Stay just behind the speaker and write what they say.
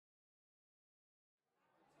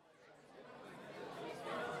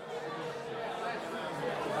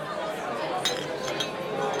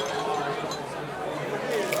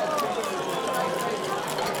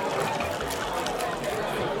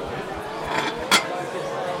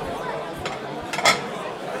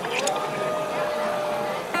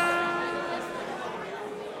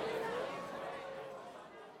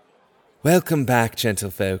Welcome back,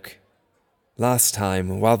 gentlefolk. Last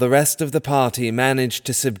time, while the rest of the party managed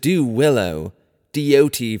to subdue Willow,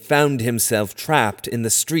 Deoty found himself trapped in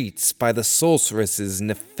the streets by the sorceress's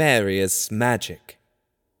nefarious magic.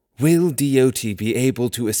 Will Deoty be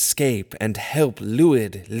able to escape and help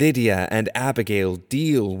Luid, Lydia, and Abigail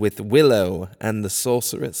deal with Willow and the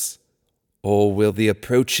sorceress? Or will the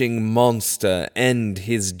approaching monster end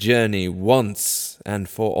his journey once and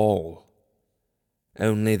for all?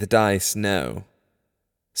 Only the dice know.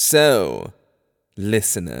 So,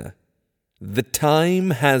 listener, the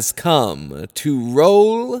time has come to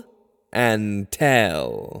roll and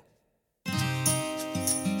tell.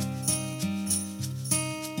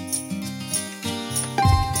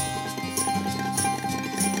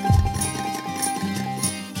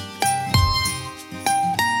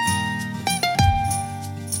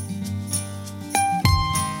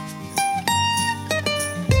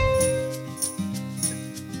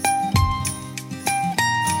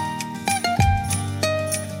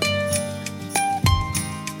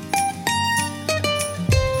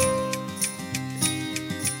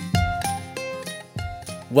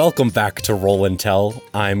 Welcome back to Roll and Tell.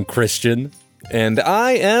 I'm Christian. And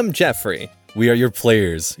I am Jeffrey. We are your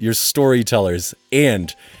players, your storytellers,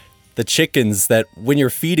 and the chickens that, when you're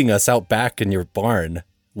feeding us out back in your barn,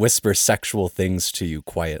 whisper sexual things to you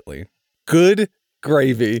quietly. Good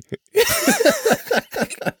gravy.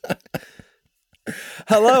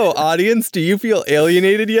 Hello, audience. Do you feel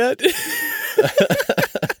alienated yet?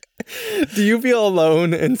 Do you feel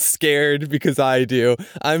alone and scared? Because I do.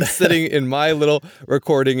 I'm sitting in my little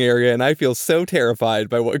recording area and I feel so terrified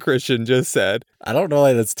by what Christian just said. I don't know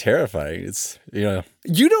why that's terrifying. It's, You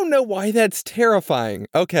don't know why that's terrifying.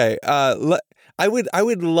 Okay, I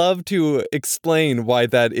would love to explain why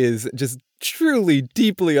that is just truly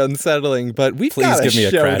deeply unsettling, but we've got a give me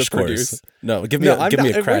a show crash to produce. course. No, give me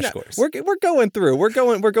a crash course. We're going through. We're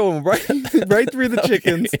going right through the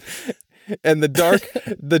chickens. And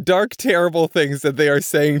the dark, terrible things that they are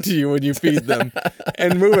saying to you when you feed them,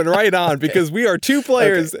 and moving right on because we are two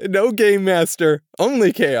players, no game master,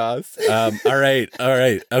 only chaos. All right.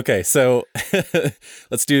 Okay, so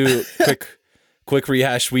let's do quick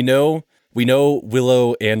rehash. We know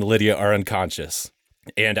Willow and Lydia are unconscious,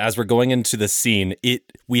 and as we're going into the scene,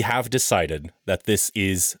 we have decided that this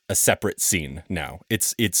is a separate scene now.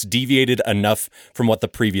 It's deviated enough from what the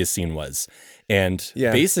previous scene was. And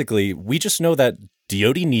basically, we just know that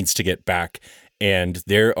Deoty needs to get back, and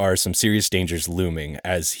there are some serious dangers looming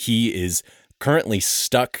as he is currently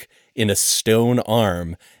stuck in a stone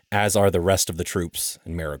arm, as are the rest of the troops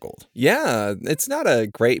in Marigold. Yeah, it's not a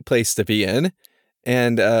great place to be in,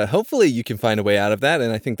 and hopefully you can find a way out of that,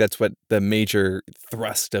 and I think that's what the major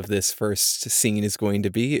thrust of this first scene is going to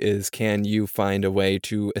be, is can you find a way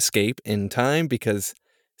to escape in time, because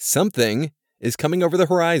something is coming over the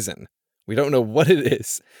horizon. We don't know what it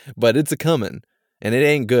is, but it's a-coming, and it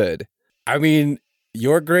ain't good. I mean,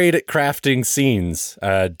 you're great at crafting scenes.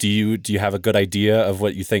 Do you have a good idea of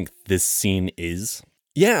what you think this scene is?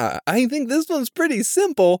 Yeah, I think this one's pretty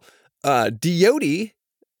simple. Deoty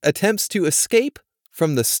attempts to escape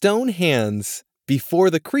from the stone hands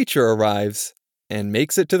before the creature arrives and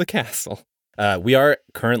makes it to the castle. We are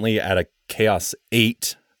currently at a Chaos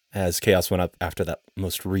 8, as Chaos went up after that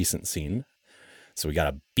most recent scene. So we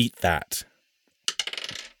gotta beat that.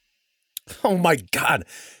 Oh my God.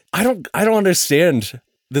 I don't understand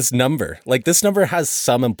this number. Like, this number has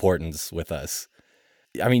some importance with us.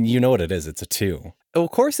 I mean, you know what it is. It's a 2.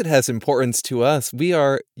 Of course it has importance to us. We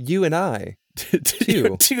are you and I.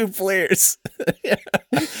 Two players. Yeah.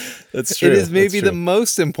 That's true. It is maybe the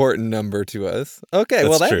most important number to us. Okay,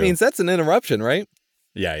 well, that means that's an interruption, right?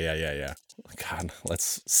 Yeah. God,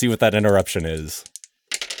 let's see what that interruption is.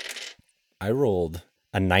 I rolled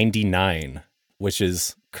a 99, which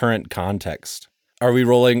is current context. Are we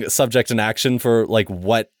rolling subject and action for, like,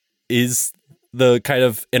 what is the kind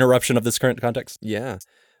of interruption of this current context? Yeah.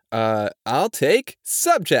 I'll take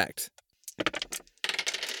subject.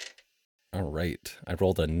 All right. I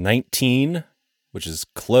rolled a 19, which is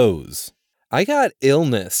close. I got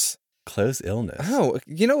illness. Close illness. Oh,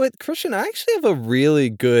 you know what, Christian? I actually have a really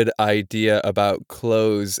good idea about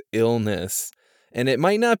close illness. And it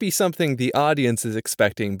might not be something the audience is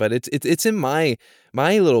expecting, but it's in my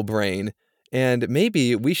little brain. And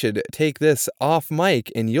maybe we should take this off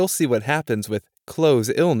mic and you'll see what happens with close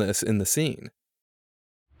illness in the scene.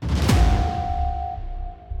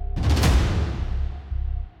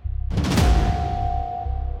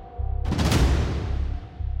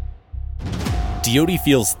 Deoty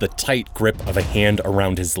feels the tight grip of a hand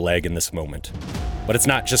around his leg in this moment. But it's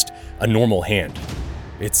not just a normal hand.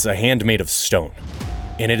 It's a hand made of stone.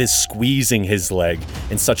 and it is squeezing his leg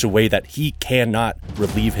in such a way that he cannot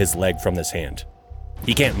relieve his leg from this hand.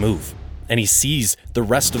 He can't move, and he sees the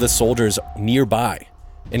rest of the soldiers nearby,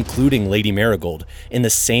 including Lady Marigold, in the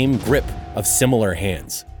same grip of similar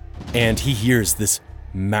hands. And he hears this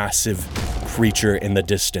massive creature in the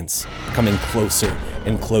distance coming closer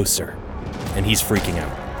and closer, and he's freaking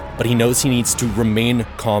out. But he knows he needs to remain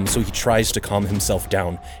calm, so he tries to calm himself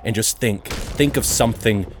down and just think of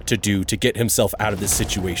something to do to get himself out of this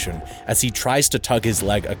situation, as he tries to tug his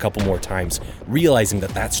leg a couple more times, realizing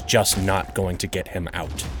that that's just not going to get him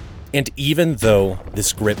out. And even though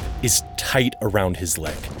this grip is tight around his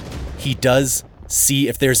leg, he does see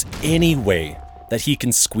if there's any way that he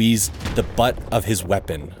can squeeze the butt of his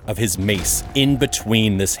weapon, of his mace, in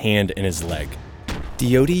between this hand and his leg.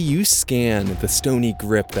 Deoti, you scan the stony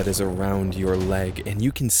grip that is around your leg, and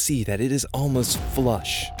you can see that it is almost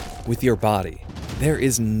flush with your body. There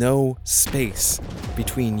is no space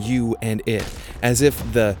between you and it, as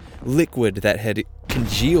if the liquid that had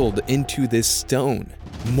congealed into this stone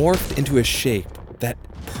morphed into a shape that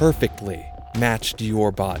perfectly matched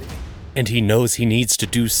your body. And he knows he needs to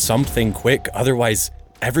do something quick, otherwise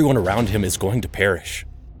everyone around him is going to perish.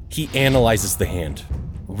 He analyzes the hand,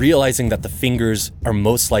 realizing that the fingers are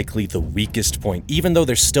most likely the weakest point. Even though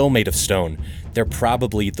they're still made of stone, they're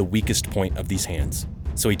probably the weakest point of these hands.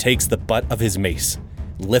 So he takes the butt of his mace,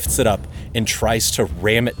 lifts it up, and tries to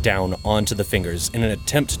ram it down onto the fingers in an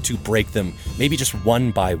attempt to break them, maybe just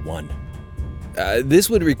one by one. This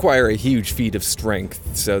would require a huge feat of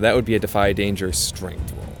strength, so that would be a Defy Danger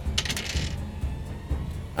strength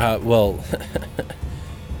roll.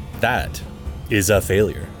 That is a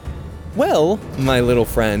failure. Well, my little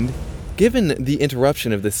friend, given the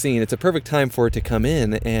interruption of the scene, it's a perfect time for it to come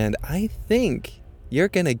in, and I think you're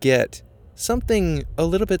gonna get something a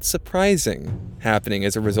little bit surprising happening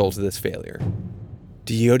as a result of this failure.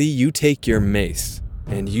 Deoti, you take your mace,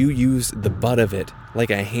 and you use the butt of it like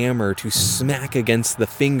a hammer to smack against the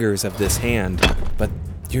fingers of this hand, but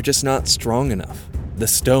you're just not strong enough. The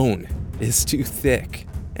stone is too thick,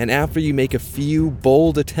 and after you make a few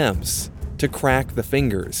bold attempts to crack the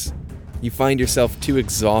fingers, you find yourself too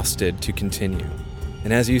exhausted to continue.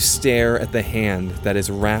 And as you stare at the hand that is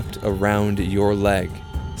wrapped around your leg,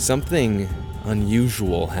 something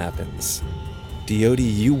unusual happens.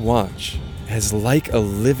 Deoti, you watch as, like a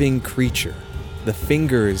living creature, the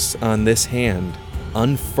fingers on this hand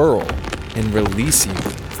unfurl and release you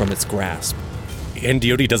from its grasp. And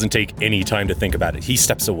Deoti doesn't take any time to think about it. He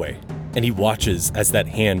steps away, and he watches as that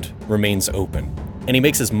hand remains open. And he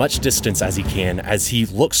makes as much distance as he can as he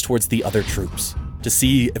looks towards the other troops to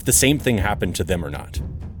see if the same thing happened to them or not.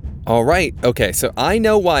 All right, okay, so I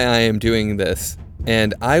know why I am doing this,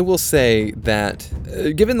 and I will say that,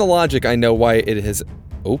 given the logic, I know why it has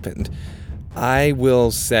opened. I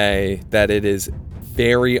will say that it is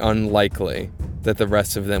very unlikely that the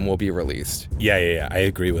rest of them will be released. Yeah, I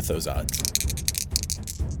agree with those odds.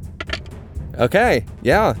 Okay,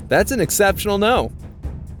 yeah, that's an exceptional no.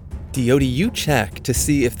 Deoti, you check to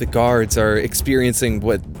see if the guards are experiencing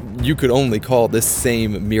what you could only call this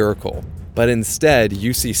same miracle, but instead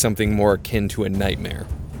you see something more akin to a nightmare.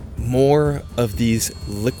 More of these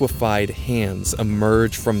liquefied hands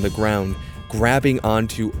emerge from the ground, grabbing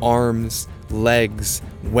onto arms, legs,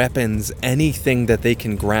 weapons, anything that they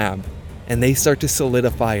can grab, and they start to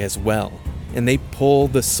solidify as well, and they pull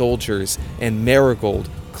the soldiers and Marigold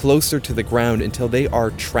closer to the ground until they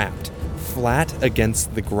are trapped flat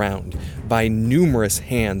against the ground by numerous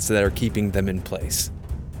hands that are keeping them in place.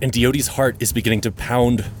 And Deoti's heart is beginning to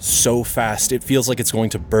pound so fast, it feels like it's going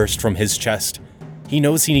to burst from his chest. He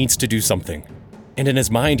knows he needs to do something. And in his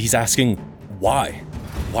mind, he's asking, why?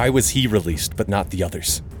 Why was he released, but not the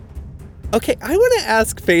others? Okay, I want to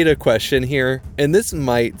ask Fate a question here, and this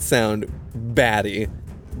might sound batty,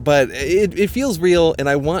 but it feels real, and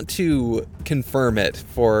I want to confirm it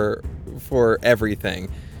for everything.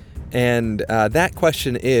 And that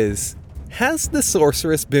question is, has the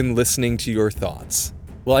sorceress been listening to your thoughts?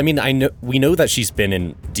 Well, I mean, we know that she's been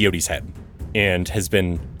in Deoti's head and has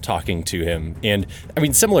been talking to him. And I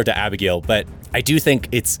mean, similar to Abigail, but I do think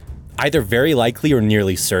it's either very likely or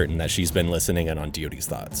nearly certain that she's been listening in on Deoti's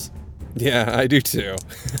thoughts. Yeah, I do too.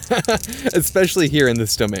 Especially here in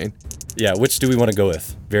this domain. Yeah, which do we want to go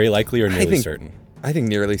with? Very likely or nearly certain? I think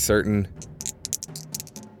nearly certain.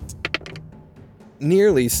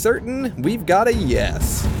 Nearly certain we've got a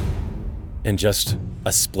yes. And just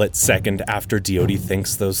a split second after Deoti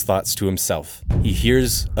thinks those thoughts to himself, he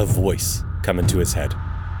hears a voice come into his head.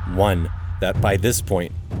 One that by this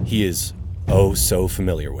point he is oh so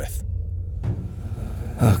familiar with.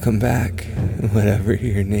 Welcome back, whatever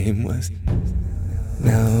your name was.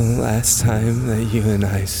 Now, last time that you and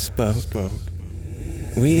I spoke,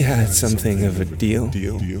 we had something of a deal.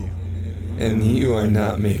 And you are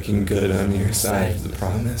not making good on your side of the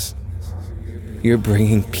promise. You're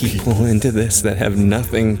bringing people into this that have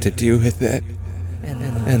nothing to do with it.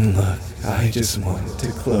 And look, I just want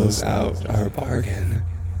to close out our bargain.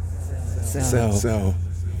 So,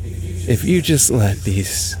 if you just let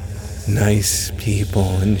these nice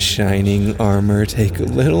people in shining armor take a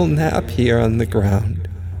little nap here on the ground,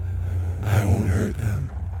 I won't hurt them.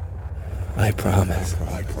 I promise.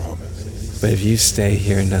 But if you stay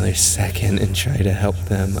here another second and try to help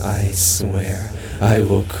them, I swear I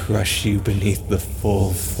will crush you beneath the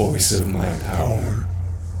full force of my power.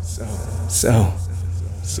 So,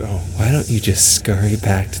 why don't you just scurry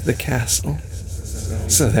back to the castle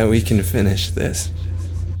so that we can finish this?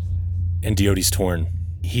 And Diodi's torn.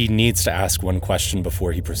 He needs to ask one question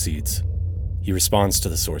before he proceeds. He responds to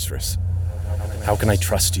the sorceress. How can I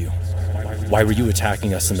trust you? Why were you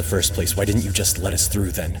attacking us in the first place? Why didn't you just let us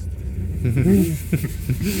through then?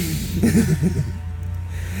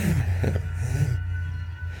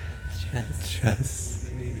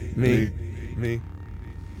 Trust me.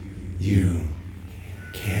 You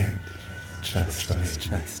can't trust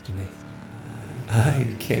me.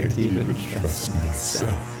 I can't even trust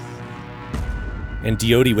myself. And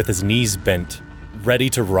Diodi, with his knees bent, ready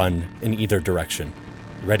to run in either direction,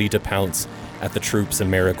 ready to pounce at the troops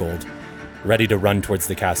and Marigold, ready to run towards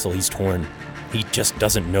the castle. He's torn. He just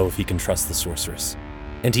doesn't know if he can trust the sorceress.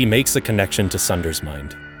 And he makes a connection to Sunder's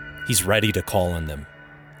mind. He's ready to call on them.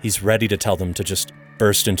 He's ready to tell them to just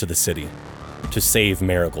burst into the city, to save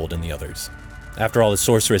Marigold and the others. After all, the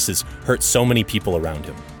sorceress has hurt so many people around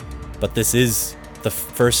him. But this is the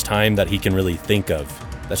first time that he can really think of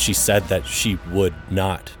that she said that she would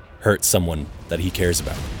not hurt someone that he cares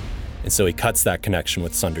about. And so he cuts that connection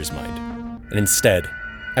with Sunder's mind. And instead,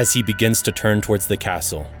 as he begins to turn towards the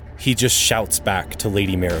castle, he just shouts back to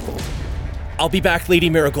Lady Marigold. I'll be back, Lady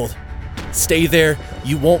Marigold. Stay there.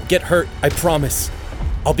 You won't get hurt, I promise.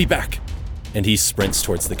 I'll be back. And he sprints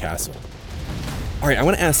towards the castle. All right, I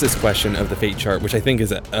want to ask this question of the fate chart, which I think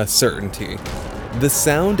is a certainty. The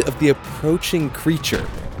sound of the approaching creature,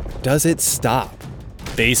 does it stop?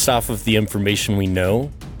 Based off of the information we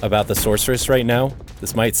know about the sorceress right now,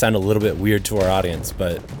 this might sound a little bit weird to our audience,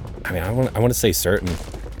 but I mean, I want to say certain.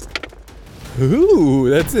 Ooh,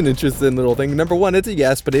 that's an interesting little thing. Number one, it's a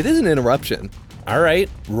yes, but it is an interruption. All right,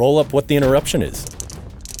 roll up what the interruption is.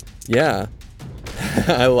 Yeah,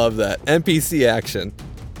 I love that. NPC action.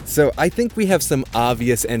 So I think we have some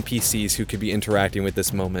obvious NPCs who could be interacting with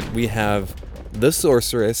this moment. We have the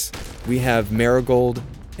sorceress, we have Marigold,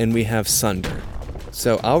 and we have Sunder.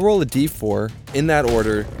 So I'll roll a d4 in that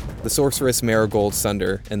order: the sorceress, Marigold,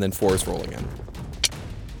 Sunder, and then 4 is roll again.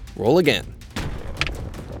 Roll again.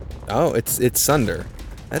 Oh, it's Sunder.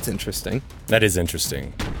 That's interesting. That is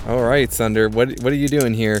interesting. All right, Sunder, what are you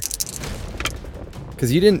doing here?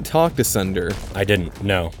 Because you didn't talk to Sunder. I didn't,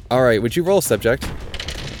 no. All right, would you roll subject?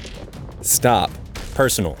 Stop.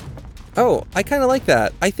 Personal. Oh, I kind of like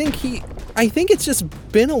that. I think it's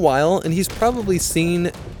just been a while, and he's probably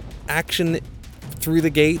seen action through the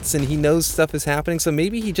gates, and he knows stuff is happening, so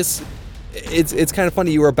maybe he just... It's kind of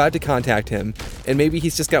funny, you were about to contact him, and maybe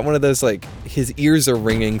he's just got one of those, like, his ears are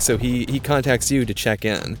ringing, so he contacts you to check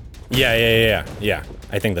in. Yeah,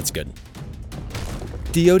 I think that's good.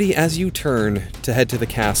 Diodi, as you turn to head to the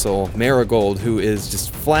castle, Marigold, who is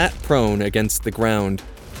just flat prone against the ground,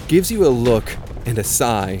 gives you a look and a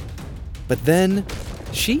sigh, but then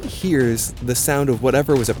she hears the sound of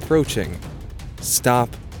whatever was approaching stop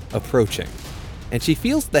approaching, and she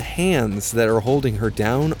feels the hands that are holding her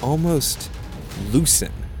down almost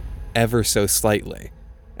loosen ever so slightly,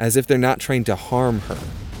 as if they're not trying to harm her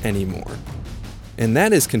anymore. And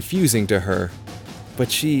that is confusing to her,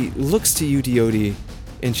 but she looks to you, Diodi,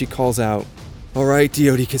 and she calls out, "All right,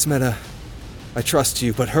 Diodi Kismeta, I trust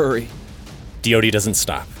you, but hurry." Diodi doesn't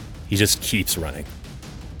stop. He just keeps running.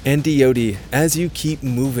 And Diodi, as you keep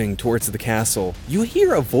moving towards the castle, you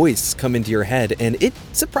hear a voice come into your head, and it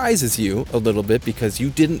surprises you a little bit because you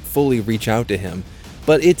didn't fully reach out to him.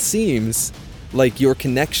 But it seems like your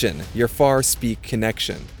connection, your far speak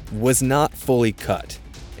connection, was not fully cut.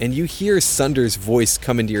 And you hear Sunder's voice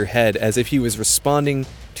come into your head as if he was responding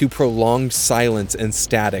to prolonged silence and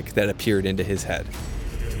static that appeared into his head.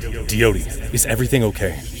 Diodi, is everything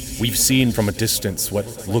okay? We've seen from a distance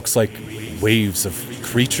what looks like waves of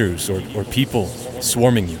creatures or people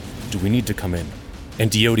swarming you. Do we need to come in? And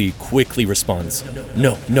Diodi quickly responds,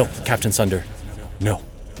 No, Captain Sunder. No.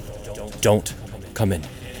 Don't come in.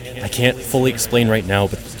 I can't fully explain right now,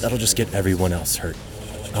 but that'll just get everyone else hurt.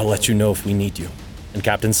 I'll let you know if we need you. And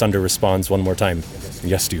Captain Sunder responds one more time.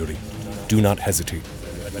 Yes, Diori. Do not hesitate.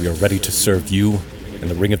 We are ready to serve you in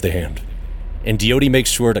the Ring of the Hand. And Diodi makes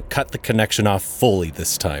sure to cut the connection off fully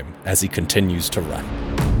this time as he continues to run.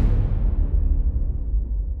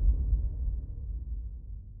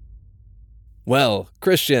 Well,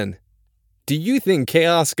 Christian, do you think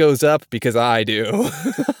chaos goes up? Because I do.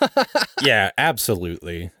 Yeah,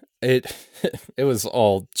 absolutely. It was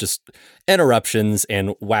all just interruptions and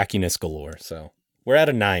wackiness galore. So we're at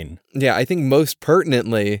a 9. Yeah, I think most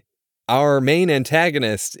pertinently, our main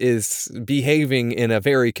antagonist is behaving in a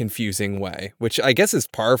very confusing way, which I guess is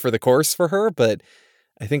par for the course for her, but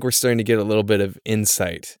I think we're starting to get a little bit of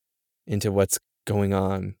insight into what's going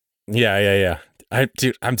on. Yeah.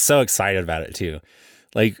 I'm so excited about it too.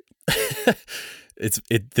 Like,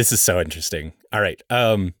 this is so interesting. All right.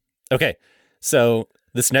 Okay. So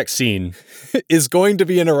this next scene is going to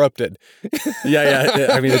be interrupted. Yeah.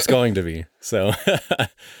 I mean, it's going to be. So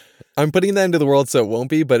I'm putting that into the world so it won't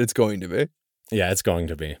be, but it's going to be. Yeah, it's going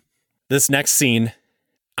to be. This next scene,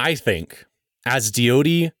 I think, as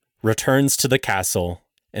Diodi returns to the castle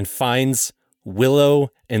and finds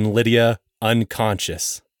Willow and Lydia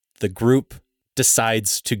unconscious, the group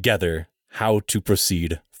decides together how to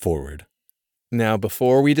proceed forward. Now,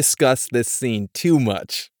 before we discuss this scene too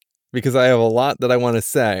much, because I have a lot that I want to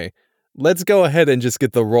say, let's go ahead and just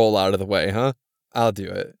get the roll out of the way, huh? I'll do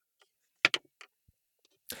it.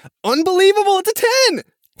 Unbelievable! It's a 10!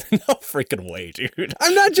 No freaking way, dude.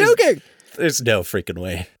 I'm not joking! There's no freaking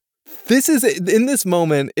way. This is, in this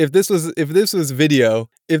moment, if this was video,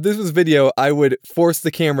 I would force the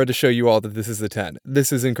camera to show you all that this is a 10.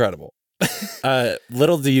 This is incredible.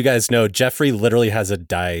 Little do you guys know, Jeffrey literally has a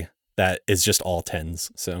die that is just all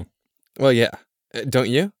 10s. So, well, yeah, don't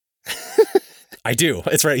you? I do.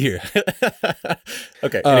 It's right here.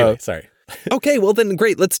 Okay. Anyway, sorry. Okay. Well, then,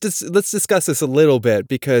 great. Let's discuss this a little bit,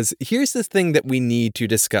 because here's the thing that we need to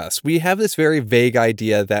discuss. We have this very vague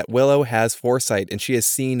idea that Willow has foresight and she has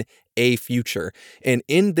seen a future, and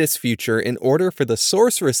in this future, in order for the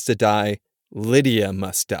sorceress to die, Lydia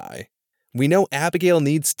must die. We know Abigail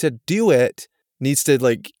needs to do it, needs to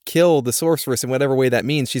like kill the sorceress in whatever way that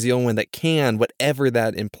means. She's the only one that can, whatever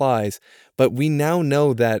that implies. But we now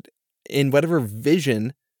know that in whatever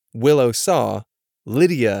vision Willow saw,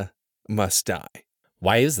 Lydia must die.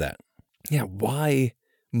 Why is that? Yeah, why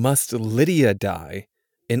must Lydia die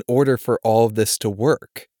in order for all of this to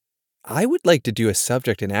work? I would like to do a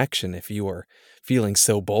subject in action if you are feeling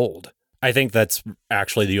so bold. I think that's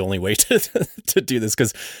actually the only way to do this,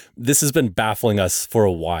 because this has been baffling us for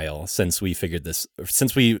a while since we figured this,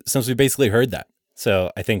 since we basically heard that.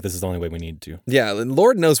 So I think this is the only way we need to. Yeah, and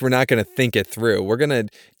Lord knows we're not going to think it through. We're going to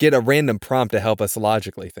get a random prompt to help us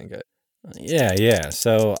logically think it. Yeah.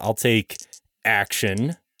 So I'll take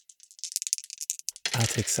action. I'll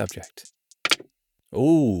take subject.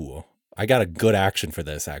 Ooh, I got a good action for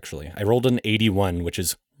this, actually. I rolled an 81, which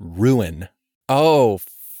is ruin. Oh,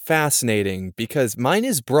 fascinating, because mine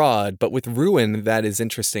is broad, but with ruin, that is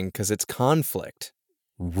interesting because it's conflict.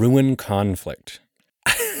 Ruin conflict.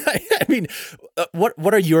 I mean,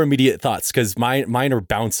 what are your immediate thoughts? Because mine are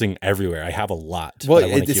bouncing everywhere. I have a lot. Well,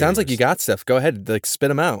 it sounds like you got stuff. Go ahead, like spit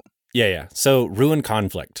them out. Yeah. So ruin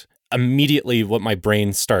conflict. Immediately, what my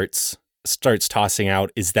brain starts tossing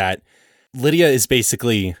out is that Lydia is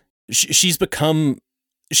basically she's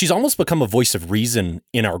almost become a voice of reason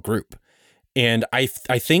in our group. And I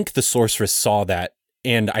think the sorceress saw that,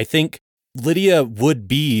 and I think Lydia would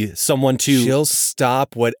be someone to... She'll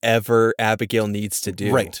stop whatever Abigail needs to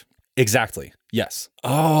do. Right. Exactly. Yes.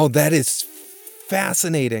 Oh, that is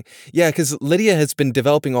fascinating. Yeah, because Lydia has been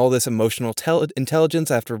developing all this emotional intelligence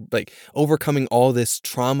after like overcoming all this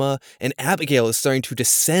trauma, and Abigail is starting to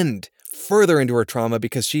descend further into her trauma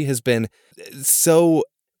because she has been so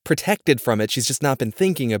protected from it. She's just not been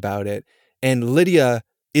thinking about it. And Lydia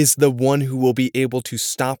is the one who will be able to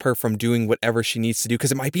stop her from doing whatever she needs to do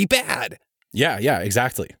because it might be bad. Yeah,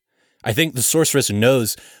 exactly. I think the sorceress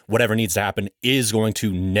knows whatever needs to happen is going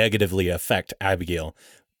to negatively affect Abigail,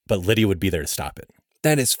 but Lydia would be there to stop it.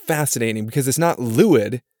 That is fascinating because it's not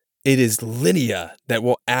Lewid, it is Lydia that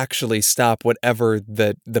will actually stop whatever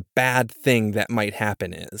the bad thing that might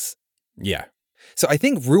happen is. Yeah. So I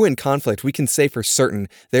think ruin conflict, we can say for certain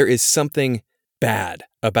there is something bad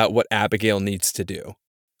about what Abigail needs to do.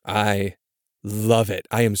 I love it.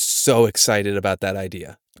 I am so excited about that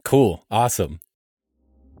idea. Cool. Awesome.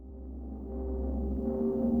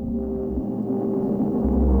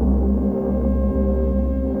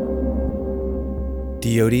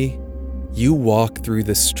 Diodi, you walk through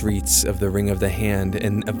the streets of the Ring of the Hand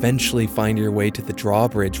and eventually find your way to the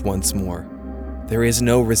drawbridge once more. There is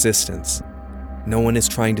no resistance. No one is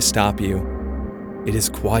trying to stop you. It is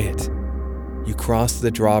quiet. You cross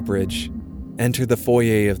the drawbridge, enter the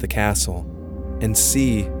foyer of the castle, and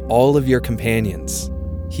see all of your companions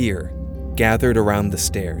here, gathered around the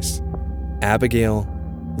stairs. Abigail,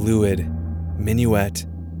 Luid, Minuet,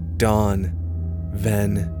 Dawn,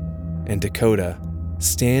 Ven, and Dakota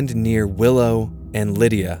stand near Willow and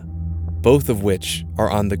Lydia, both of which are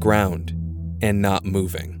on the ground and not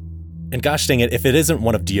moving. And gosh dang it, if it isn't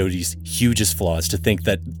one of Diody's hugest flaws to think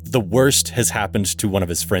that the worst has happened to one of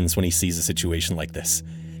his friends when he sees a situation like this.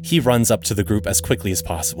 He runs up to the group as quickly as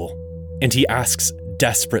possible, and he asks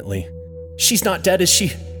desperately, "She's not dead, is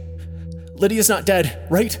she? Lydia's not dead,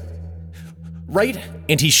 right? Right?"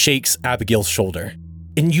 And he shakes Abigail's shoulder.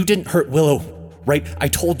 "And you didn't hurt Willow, right? I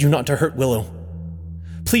told you not to hurt Willow.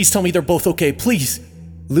 Please tell me they're both okay, please."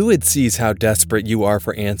 Luid sees how desperate you are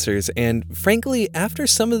for answers, and frankly, after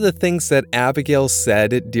some of the things that Abigail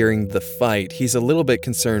said during the fight, he's a little bit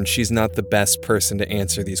concerned she's not the best person to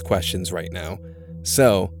answer these questions right now.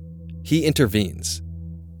 So, he intervenes.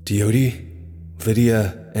 "Diody,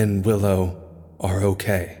 Lydia, and Willow are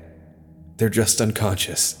okay. They're just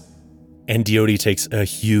unconscious." And Diody takes a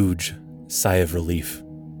huge sigh of relief.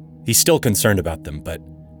 He's still concerned about them, but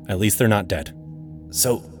at least they're not dead.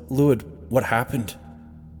 "So, Luid, what happened?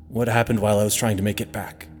 What happened while I was trying to make it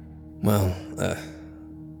back?" Well,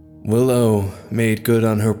 Willow made good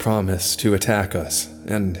on her promise to attack us,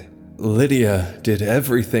 and Lydia did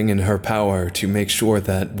everything in her power to make sure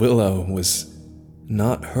that Willow was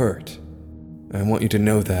not hurt. I want you to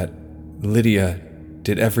know that Lydia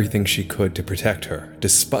did everything she could to protect her,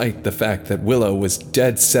 despite the fact that Willow was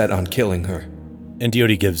dead set on killing her." And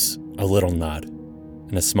Diody gives a little nod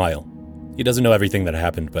and a smile. He doesn't know everything that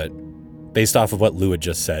happened, but based off of what Luid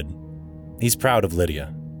just said, he's proud of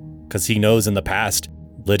Lydia, because he knows in the past,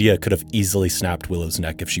 Lydia could have easily snapped Willow's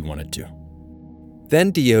neck if she wanted to.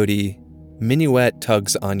 Then Diody, Minuet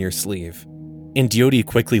tugs on your sleeve. And Diody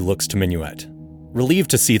quickly looks to Minuet, relieved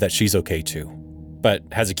to see that she's okay too, but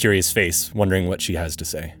has a curious face, wondering what she has to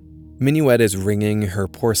say. Minuet is wringing her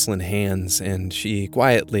porcelain hands, and she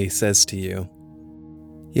quietly says to you,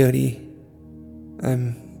 "Yodi,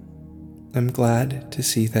 I'm glad to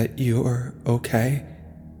see that you're okay.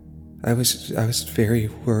 I was very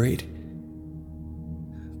worried.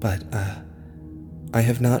 But, I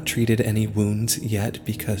have not treated any wounds yet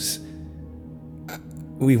because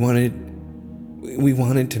we wanted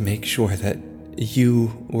to make sure that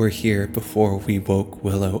you were here before we woke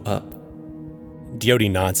Willow up." Diody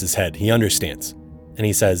nods his head. He understands. And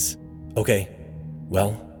he says, "Okay,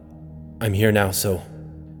 well, I'm here now, so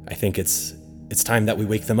I think it's time that we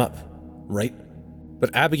wake them up, right?"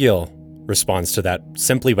 But Abigail responds to that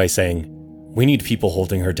simply by saying, "We need people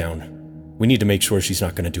holding her down. We need to make sure she's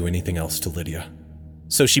not going to do anything else to Lydia."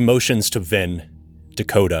 So she motions to Vin,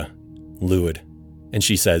 Dakota, Luid, and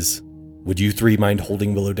she says, "Would you three mind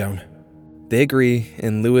holding Willow down?" They agree,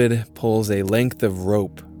 and Luid pulls a length of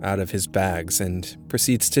rope out of his bags and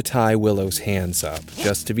proceeds to tie Willow's hands up,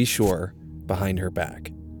 just to be sure, behind her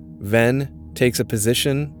back. Ven takes a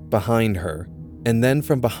position behind her, and then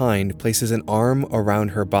from behind places an arm around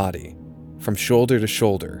her body, from shoulder to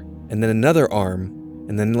shoulder, and then another arm,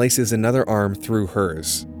 and then laces another arm through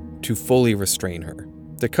hers, to fully restrain her.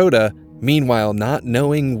 Dakota, meanwhile not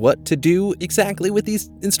knowing what to do exactly with these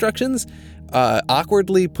instructions,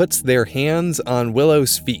 awkwardly puts their hands on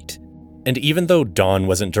Willow's feet. And even though Dawn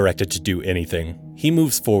wasn't directed to do anything, he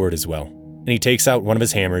moves forward as well. And he takes out one of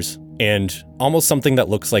his hammers and almost something that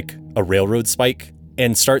looks like a railroad spike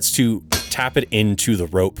and starts to tap it into the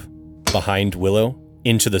rope behind Willow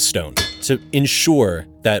into the stone to ensure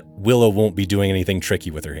that Willow won't be doing anything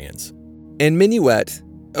tricky with her hands. And Minuet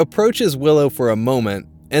approaches Willow for a moment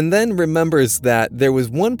and then remembers that there was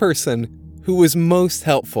one person who was most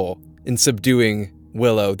helpful in subduing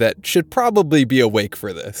Willow that should probably be awake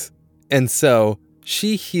for this. And so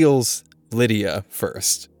she heals Lydia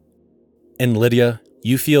first. And Lydia,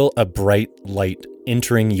 you feel a bright light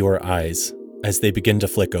entering your eyes as they begin to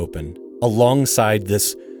flick open, alongside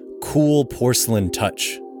this cool porcelain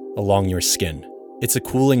touch along your skin. It's a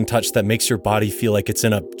cooling touch that makes your body feel like it's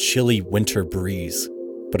in a chilly winter breeze,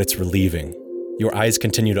 but it's relieving. Your eyes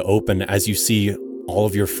continue to open as you see all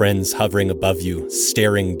of your friends hovering above you,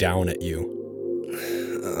 staring down at you.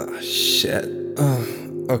 Shit.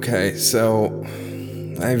 Okay, so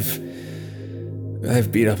I've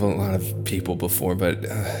beat up a lot of people before, but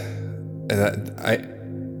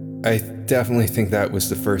I definitely think that was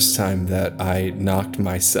the first time that I knocked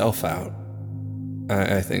myself out.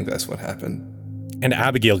 I think that's what happened. And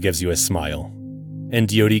Abigail gives you a smile, and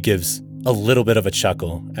Diody gives a little bit of a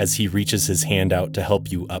chuckle as he reaches his hand out to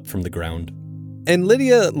help you up from the ground. And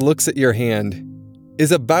Lydia looks at your hand,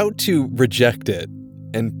 is about to reject it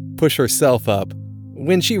and push herself up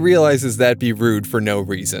when she realizes that'd be rude for no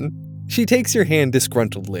reason. She takes your hand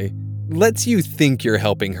disgruntledly, lets you think you're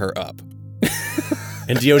helping her up.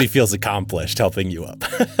 And Deody feels accomplished helping you up.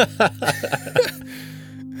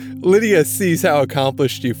 Lydia sees how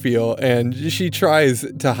accomplished you feel, and she tries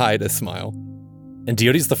to hide a smile. And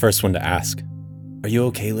Deody's the first one to ask, "Are you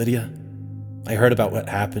okay, Lydia? I heard about what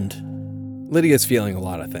happened." Lydia's feeling a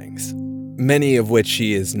lot of things, many of which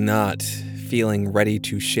she is not feeling ready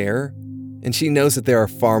to share, and she knows that there are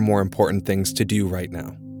far more important things to do right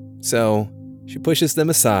now. So she pushes them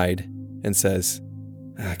aside and says,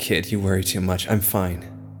 "Kid, you worry too much. I'm fine.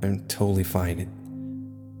 I'm totally fine.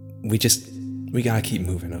 We gotta keep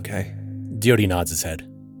moving, okay?" Deody nods his head,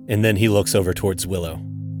 and then he looks over towards Willow.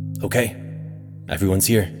 "Okay, everyone's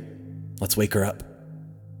here. Let's wake her up."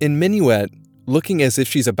 And Minuet, looking as if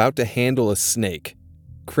she's about to handle a snake,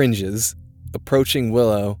 cringes, approaching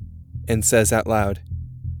Willow, and says out loud,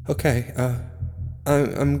 "Okay,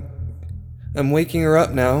 I'm waking her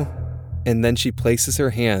up now." And then she places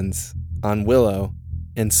her hands on Willow,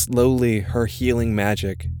 and slowly her healing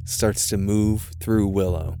magic starts to move through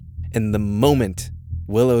Willow. And the moment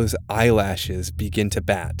Willow's eyelashes begin to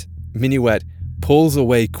bat, Minuet pulls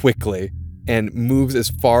away quickly and moves as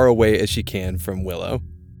far away as she can from Willow.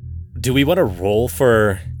 Do we want to roll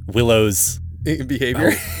for Willow's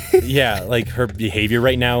behavior? Yeah, like her behavior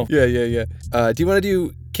right now. Yeah. Do you want to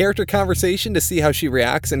do character conversation to see how she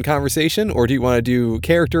reacts in conversation, or do you want to do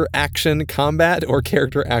character action combat or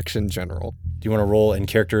character action general? Do you want to roll in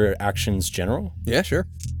character actions general? Yeah, sure.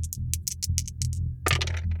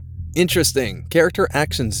 Interesting. Character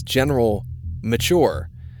actions general mature.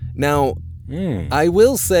 Now, I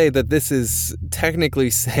will say that this is technically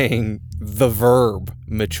saying the verb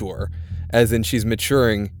mature, as in she's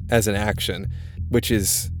maturing as an action, which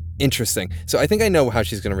is interesting. So I think I know how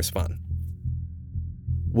she's going to respond.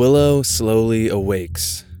 Willow slowly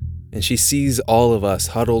awakes, and she sees all of us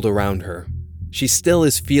huddled around her. She still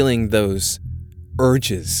is feeling those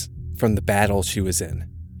urges from the battle she was in.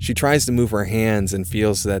 She tries to move her hands and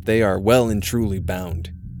feels that they are well and truly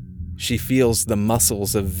bound. She feels the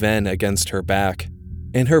muscles of Ven against her back,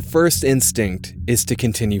 and her first instinct is to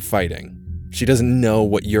continue fighting. She doesn't know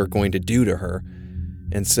what you're going to do to her,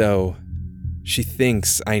 and so she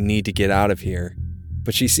thinks, "I need to get out of here."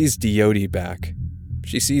 But she sees Deody back.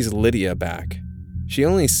 She sees Lydia back. She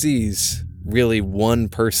only sees really one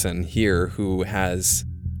person here who has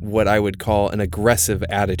what I would call an aggressive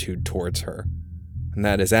attitude towards her, and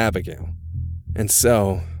that is Abigail. And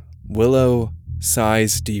so, Willow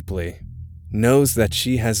sighs deeply, knows that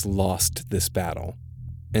she has lost this battle,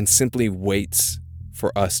 and simply waits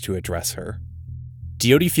for us to address her.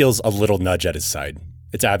 Deody feels a little nudge at his side.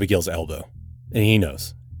 It's Abigail's elbow, and he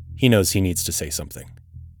knows. He knows he needs to say something,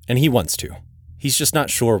 and he wants to. He's just not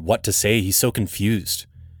sure what to say. He's so confused.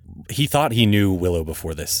 He thought he knew Willow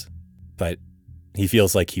before this, but he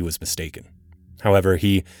feels like he was mistaken. However,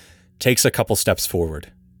 he takes a couple steps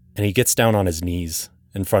forward, and he gets down on his knees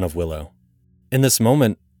in front of Willow. In this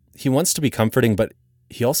moment, he wants to be comforting, but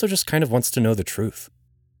he also just kind of wants to know the truth.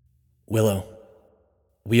 "Willow,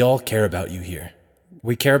 we all care about you here.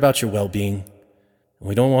 We care about your well-being, and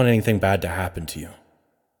we don't want anything bad to happen to you.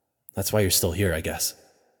 That's why you're still here, I guess.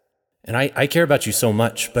 And I care about you so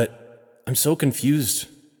much, but I'm so confused.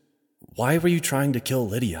 Why were you trying to kill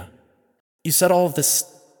Lydia? You said all of this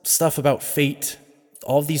stuff about fate,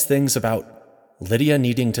 all of these things about Lydia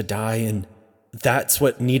needing to die, and that's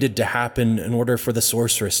what needed to happen in order for the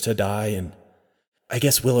sorceress to die. And I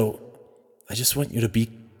guess, Willow, I just want you to be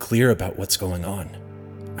clear about what's going on.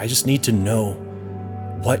 I just need to know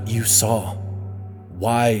what you saw,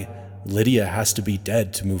 why Lydia has to be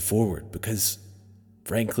dead to move forward, because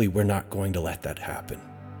frankly, we're not going to let that happen.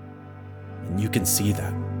 And you can see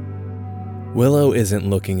that." Willow isn't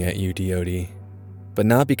looking at you, Deody, but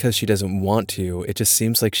not because she doesn't want to. It just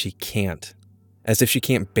seems like she can't, as if she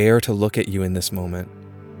can't bear to look at you in this moment.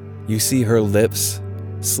 You see her lips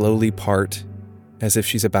slowly part, as if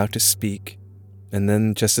she's about to speak, and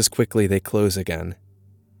then just as quickly they close again.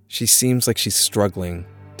 She seems like she's struggling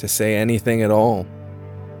to say anything at all.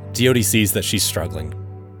 Deody sees that she's struggling,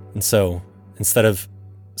 and so, instead of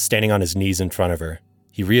standing on his knees in front of her,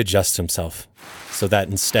 he readjusts himself so that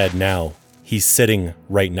instead now he's sitting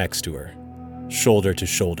right next to her, shoulder to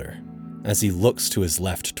shoulder, as he looks to his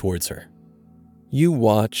left towards her. You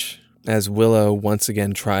watch as Willow once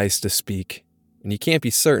again tries to speak, and you can't be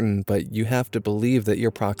certain, but you have to believe that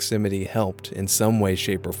your proximity helped in some way,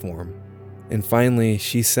 shape, or form. And finally,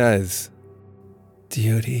 she says,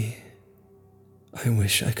 "Deody, I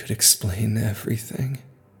wish I could explain everything.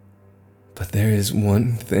 But there is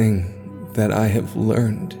one thing that I have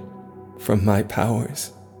learned from my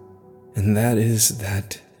powers, and that is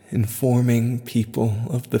that informing people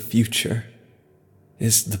of the future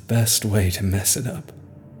is the best way to mess it up.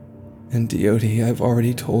 And Deoti, I've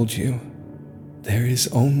already told you, there is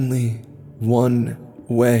only one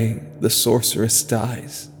way the sorceress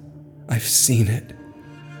dies. I've seen it.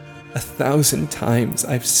 1,000 times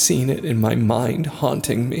I've seen it in my mind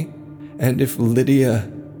haunting me. And if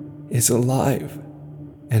Lydia is alive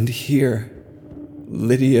and here,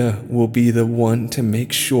 Lydia will be the one to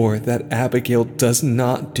make sure that Abigail does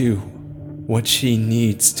not do what she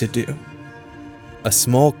needs to do. A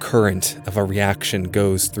small current of a reaction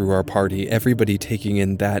goes through our party, everybody taking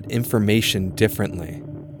in that information differently.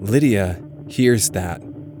 Lydia hears that.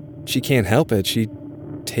 She can't help it. She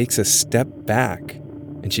takes a step back,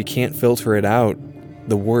 and she can't filter it out.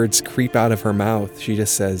 The words creep out of her mouth. She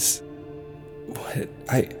just says, "What?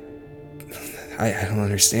 I don't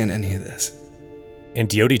understand any of this." And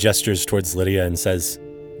Deoti gestures towards Lydia and says,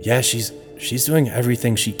 "Yeah, she's doing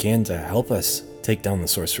everything she can to help us take down the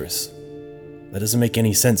sorceress. That doesn't make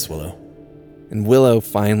any sense, Willow." And Willow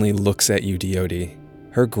finally looks at you, Deoti,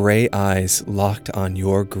 her gray eyes locked on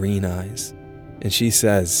your green eyes. And she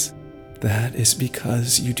says, "That is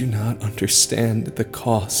because you do not understand the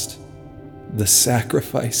cost, the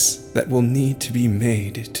sacrifice that will need to be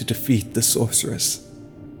made to defeat the sorceress.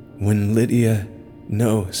 When Lydia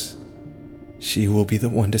knows, she will be the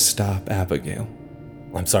one to stop Abigail."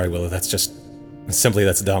 I'm sorry, Willow, that's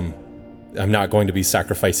dumb. I'm not going to be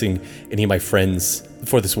sacrificing any of my friends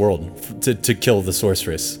for this world to kill the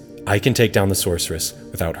sorceress. I can take down the sorceress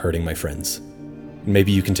without hurting my friends.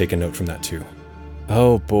 Maybe you can take a note from that too.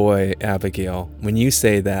 Oh boy, Abigail, when you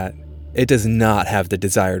say that, it does not have the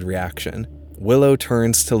desired reaction. Willow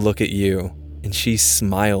turns to look at you, and she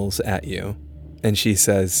smiles at you, and she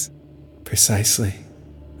says, "Precisely.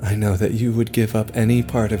 I know that you would give up any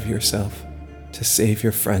part of yourself to save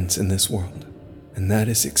your friends in this world. And that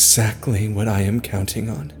is exactly what I am counting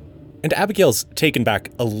on." And Abigail's taken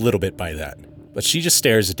back a little bit by that, but she just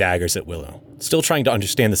stares daggers at Willow, still trying to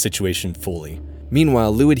understand the situation fully.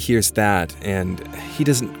 Meanwhile, Luid hears that, and he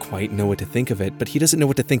doesn't quite know what to think of it, but he doesn't know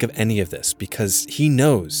what to think of any of this, because he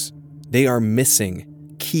knows they are missing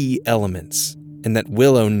key elements, and that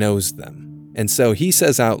Willow knows them. And so he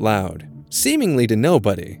says out loud, seemingly to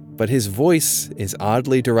nobody, but his voice is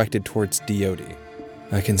oddly directed towards Deoti,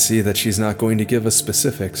 "I can see that she's not going to give us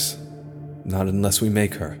specifics, not unless we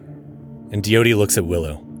make her." And Deoti looks at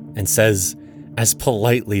Willow and says, as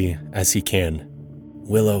politely as he can,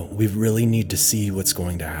 "Willow, we really need to see what's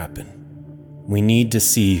going to happen. We need to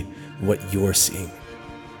see what you're seeing.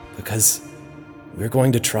 Because we're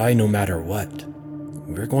going to try no matter what.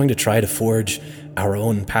 We're going to try to forge our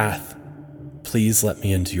own path. Please let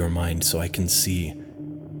me into your mind so I can see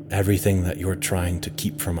everything that you're trying to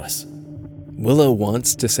keep from us." Willow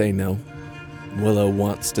wants to say no. Willow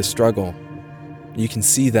wants to struggle. You can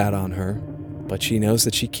see that on her, but she knows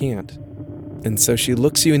that she can't. And so she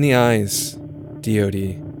looks you in the eyes,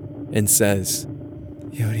 Deoti, and says,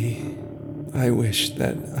 "Deoti, I wish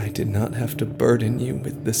that I did not have to burden you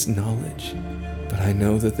with this knowledge, but I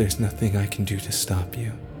know that there's nothing I can do to stop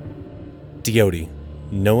you." Deoti,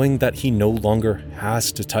 knowing that he no longer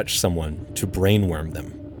has to touch someone to brainworm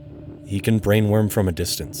them, he can brainworm from a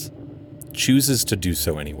distance, chooses to do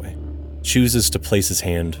so anyway, chooses to place his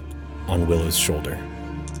hand on Willow's shoulder,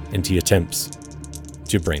 and he attempts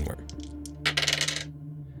to brainworm.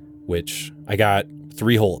 Which I got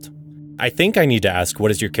 3 hold. I think I need to ask,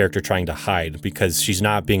 what is your character trying to hide? Because she's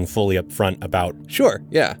not being fully upfront about Sure,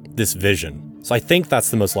 yeah. this vision. So I think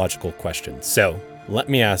that's the most logical question. So let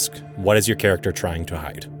me ask, what is your character trying to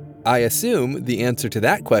hide? I assume the answer to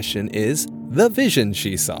that question is the vision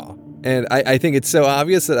she saw. And I think it's so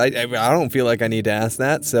obvious that I don't feel like I need to ask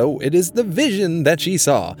that, so it is the vision that she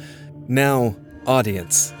saw. Now,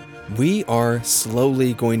 audience, we are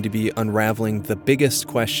slowly going to be unraveling the biggest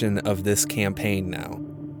question of this campaign now.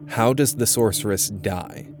 How does the sorceress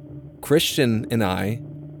die? Christian and I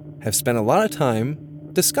have spent a lot of time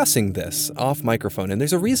discussing this off microphone, and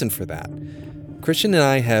there's a reason for that. Christian and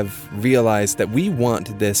I have realized that we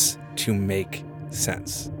want this to make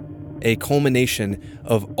sense. A culmination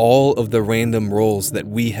of all of the random rolls that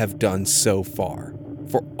we have done so far.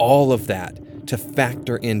 For all of that to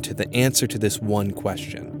factor into the answer to this one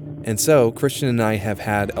question. And so, Christian and I have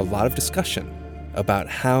had a lot of discussion about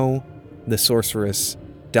how the sorceress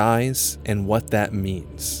dies and what that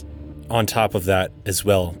means. On top of that, as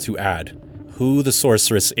well, to add, who the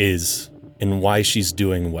sorceress is and why she's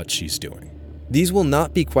doing what she's doing. These will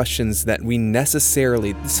not be questions that we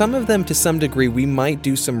necessarily, some of them to some degree, we might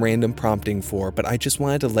do some random prompting for, but I just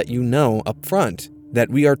wanted to let you know up front that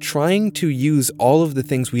we are trying to use all of the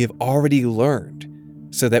things we have already learned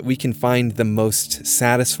so that we can find the most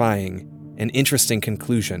satisfying and interesting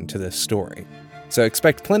conclusion to this story. So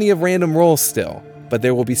expect plenty of random rolls still, but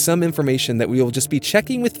there will be some information that we will just be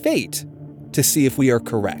checking with fate to see if we are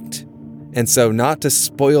correct. And so, not to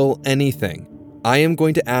spoil anything, I am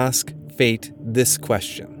going to ask fate this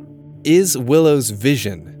question. Is Willow's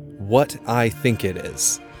vision what I think it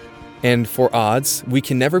is? And for odds, we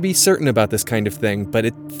can never be certain about this kind of thing, but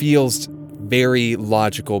it feels very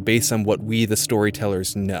logical based on what we, the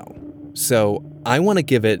storytellers, know. So I want to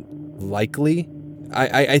give it likely.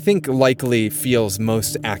 I think likely feels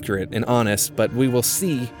most accurate and honest, but we will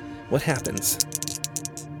see what happens.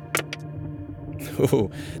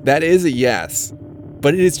 Oh, that is a yes,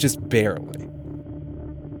 but it is just barely.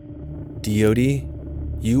 Deoti,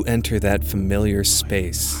 you enter that familiar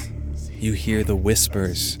space. You hear the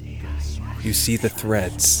whispers. You see the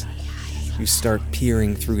threads. You start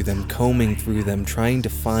peering through them, combing through them, trying to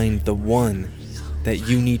find the one that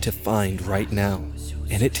you need to find right now.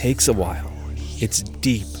 And it takes a while. It's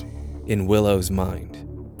deep in Willow's mind.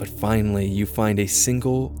 But finally, you find a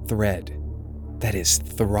single thread that is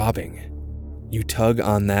throbbing. You tug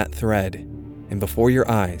on that thread, and before your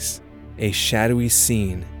eyes, a shadowy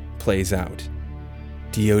scene plays out.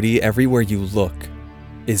 Deoti, everywhere you look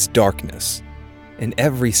is darkness, and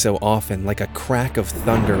every so often, like a crack of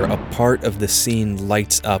thunder, a part of the scene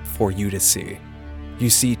lights up for you to see. You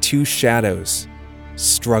see two shadows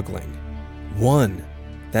struggling. One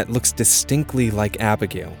that looks distinctly like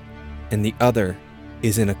Abigail, and the other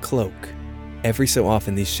is in a cloak. Every so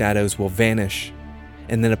often, these shadows will vanish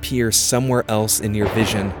and then appear somewhere else in your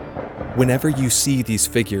vision. Whenever you see these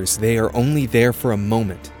figures, they are only there for a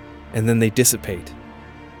moment, and then they dissipate,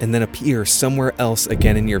 and then appear somewhere else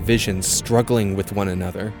again in your vision, struggling with one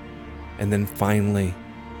another. And then finally,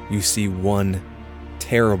 you see one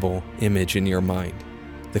terrible image in your mind.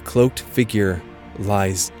 The cloaked figure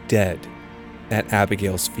lies dead at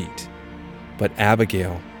Abigail's feet, but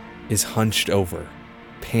Abigail is hunched over,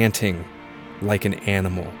 panting like an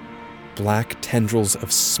animal, black tendrils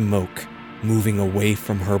of smoke moving away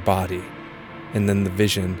from her body, and then the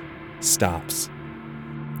vision stops.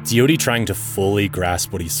 Deoti, trying to fully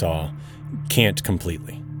grasp what he saw, can't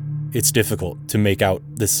completely. It's difficult to make out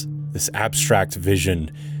this abstract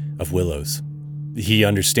vision of Willow's. He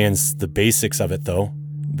understands the basics of it, though,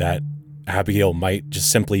 that Abigail might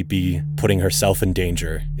just simply be putting herself in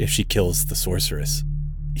danger if she kills the sorceress.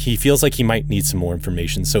 He feels like he might need some more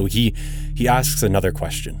information, so he asks another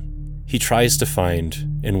question. He tries to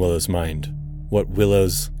find, in Willow's mind, what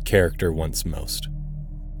Willow's character wants most.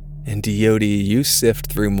 And Deoti, you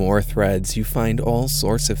sift through more threads. You find all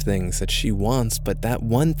sorts of things that she wants, but that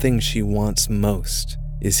one thing she wants most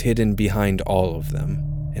is hidden behind all of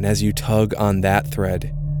them. And as you tug on that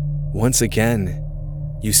thread, once again,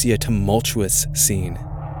 you see a tumultuous scene,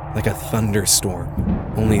 like a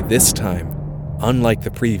thunderstorm. Only this time, unlike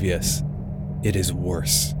the previous, it is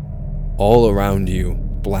worse. All around you,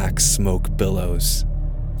 black smoke billows.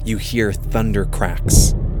 You hear thunder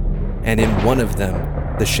cracks, and in one of them,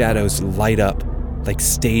 the shadows light up like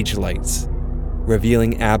stage lights,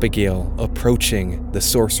 revealing Abigail approaching the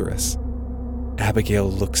sorceress. Abigail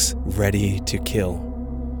looks ready to kill,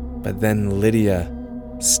 but then Lydia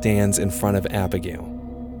stands in front of Abigail,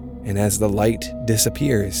 and as the light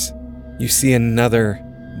disappears, you see another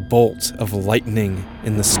bolt of lightning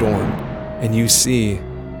in the storm, and you see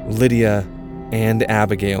Lydia and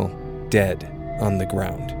Abigail dead on the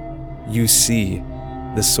ground. You see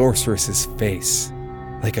the sorceress's face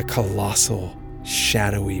like a colossal,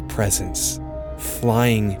 shadowy presence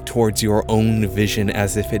flying towards your own vision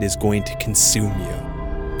as if it is going to consume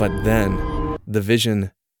you. But then the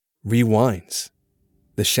vision rewinds.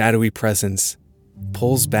 The shadowy presence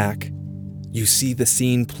pulls back. You see the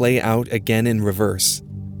scene play out again in reverse,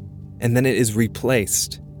 and then it is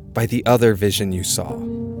replaced by the other vision you saw.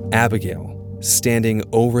 Abigail standing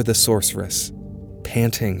over the sorceress,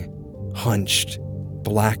 panting, hunched,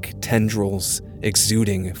 black tendrils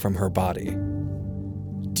exuding from her body.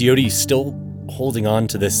 Deoti still holding on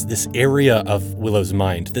to this area of Willow's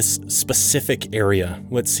mind, this specific area,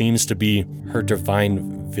 what seems to be her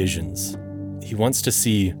divine visions. He wants to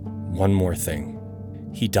see one more thing.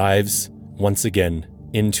 He dives once again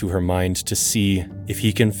into her mind to see if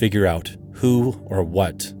he can figure out who or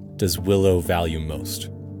what does Willow value most.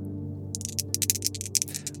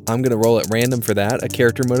 I'm going to roll at random for that, a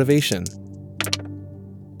character motivation.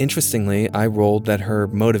 Interestingly, I rolled that her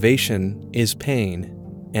motivation is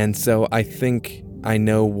pain. And so I think I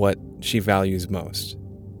know what she values most.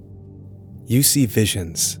 You see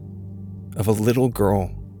visions of a little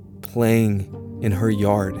girl playing in her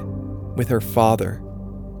yard with her father.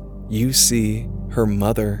 You see her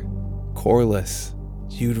mother, Corliss.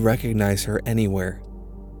 You'd recognize her anywhere,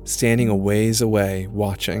 standing a ways away,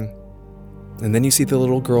 watching. And then you see the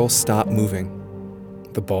little girl stop moving,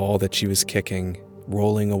 the ball that she was kicking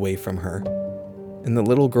rolling away from her. And the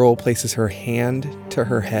little girl places her hand to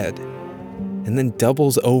her head and then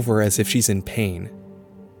doubles over as if she's in pain.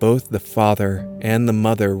 Both the father and the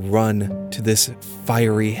mother run to this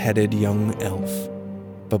fiery-headed young elf.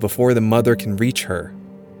 But before the mother can reach her,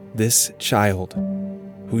 this child,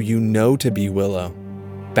 who you know to be Willow,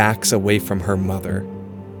 backs away from her mother,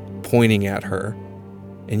 pointing at her,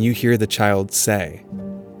 and you hear the child say,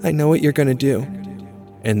 "I know what you're gonna do."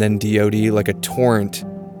 And then Deody, like a torrent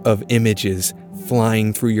of images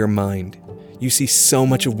flying through your mind, you see so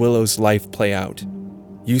much of Willow's life play out.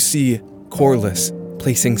 You see Corliss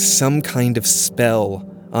placing some kind of spell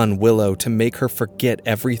on Willow to make her forget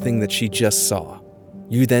everything that she just saw.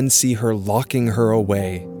 You then see her locking her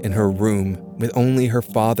away in her room with only her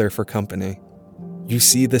father for company. You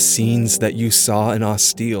see the scenes that you saw in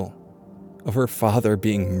Osteel, of her father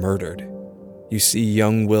being murdered. You see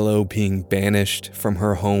young Willow being banished from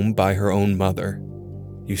her home by her own mother.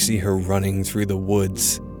 You see her running through the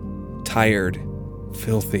woods, tired,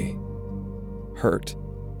 filthy, hurt.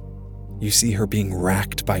 You see her being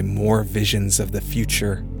racked by more visions of the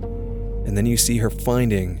future. And then you see her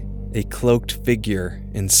finding a cloaked figure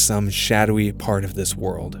in some shadowy part of this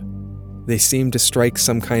world. They seem to strike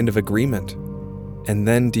some kind of agreement. And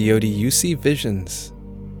then, Deody, you see visions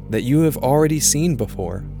that you have already seen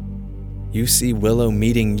before. You see Willow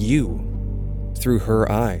meeting you through her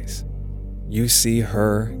eyes. You see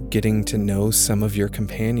her getting to know some of your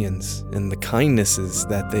companions and the kindnesses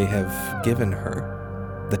that they have given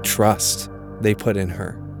her, the trust they put in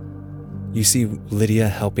her. You see Lydia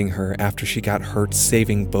helping her after she got hurt,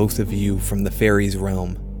 saving both of you from the fairy's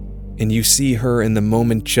realm. And you see her in the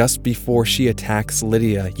moment just before she attacks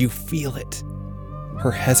Lydia. You feel it.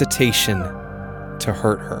 Her hesitation to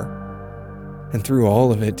hurt her. And through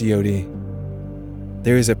all of it, Deody,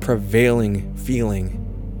 there is a prevailing feeling.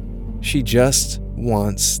 She just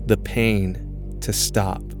wants the pain to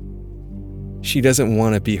stop. She doesn't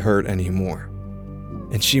want to be hurt anymore.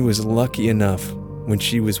 And she was lucky enough when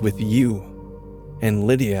she was with you and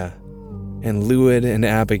Lydia and Luid and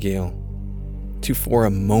Abigail to, for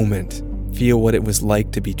a moment, feel what it was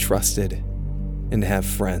like to be trusted and have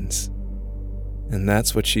friends. And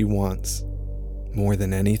that's what she wants more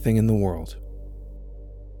than anything in the world.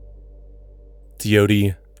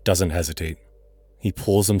 Deody doesn't hesitate. He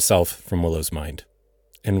pulls himself from Willow's mind,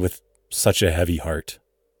 and with such a heavy heart,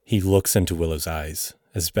 he looks into Willow's eyes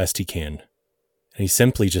as best he can, and he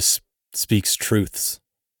simply just speaks truths.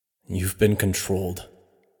 You've been controlled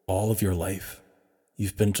all of your life.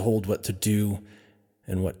 You've been told what to do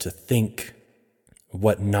and what to think,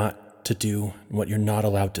 what not to do, and what you're not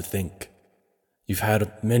allowed to think. You've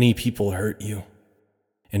had many people hurt you,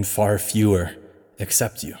 and far fewer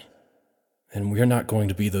accept you. And we're not going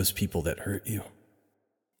to be those people that hurt you.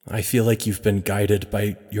 I feel like you've been guided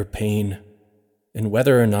by your pain, and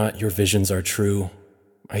whether or not your visions are true,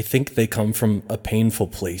 I think they come from a painful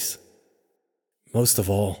place. Most of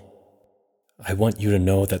all, I want you to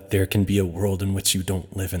know that there can be a world in which you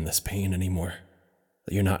don't live in this pain anymore,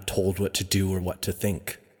 that you're not told what to do or what to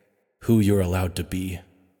think, who you're allowed to be.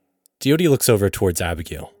 Deody looks over towards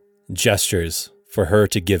Abigail, gestures for her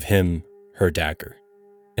to give him her dagger,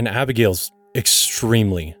 and Abigail's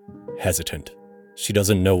extremely hesitant. She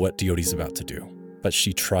doesn't know what Deody's about to do, but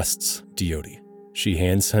she trusts Deody. She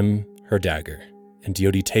hands him her dagger, and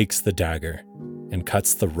Deody takes the dagger and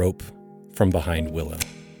cuts the rope from behind Willow,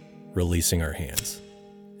 releasing her hands.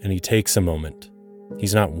 And he takes a moment.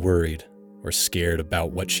 He's not worried or scared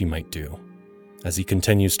about what she might do. As he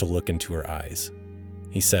continues to look into her eyes,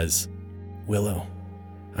 he says, "Willow,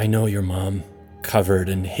 I know your mom covered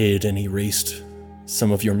and hid and erased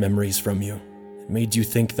some of your memories from you. It made you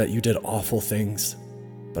think that you did awful things.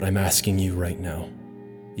 But I'm asking you right now,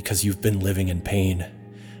 because you've been living in pain,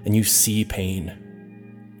 and you see pain.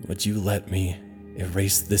 Would you let me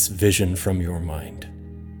erase this vision from your mind,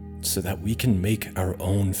 so that we can make our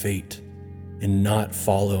own fate, and not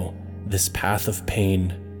follow this path of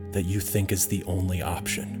pain that you think is the only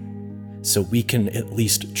option? So we can at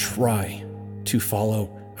least try to follow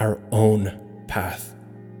our own path.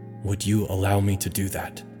 Would you allow me to do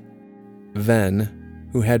that?" Ven,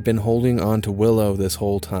 who had been holding on to Willow this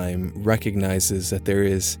whole time, recognizes that there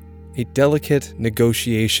is a delicate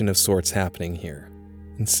negotiation of sorts happening here.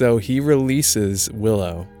 And so he releases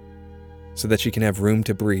Willow so that she can have room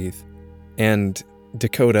to breathe. And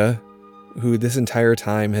Dakota, who this entire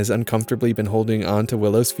time has uncomfortably been holding on to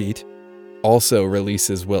Willow's feet, also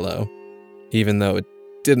releases Willow, even though it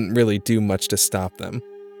didn't really do much to stop them.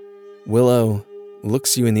 Willow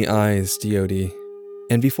looks you in the eyes, Diodi,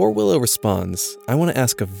 and before Willow responds, I want to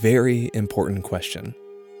ask a very important question.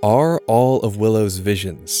 Are all of Willow's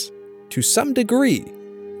visions, to some degree,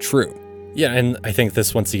 true? Yeah, and I think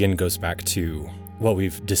this once again goes back to what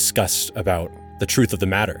we've discussed about the truth of the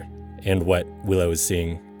matter and what Willow is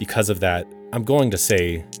seeing. Because of that, I'm going to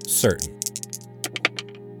say certain.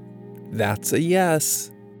 That's a yes.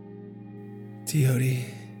 Diodi,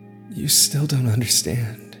 you still don't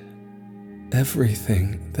understand.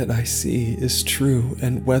 Everything that I see is true,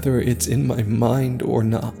 and whether it's in my mind or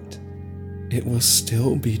not, it will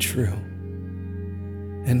still be true.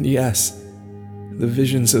 And yes, the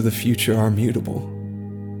visions of the future are mutable.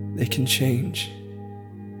 They can change,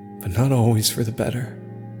 but not always for the better.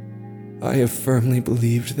 I have firmly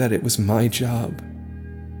believed that it was my job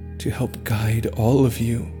to help guide all of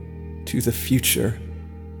you to the future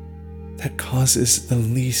that causes the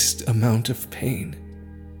least amount of pain.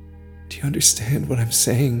 Do you understand what I'm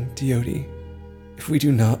saying, Diodi? If we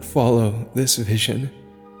do not follow this vision,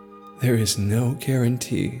 there is no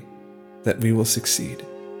guarantee that we will succeed.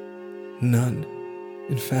 None.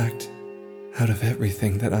 In fact, out of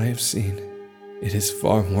everything that I have seen, it is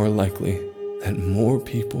far more likely that more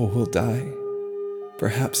people will die.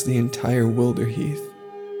 Perhaps the entire Wilderheath.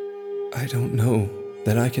 I don't know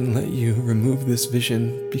that I can let you remove this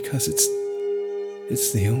vision because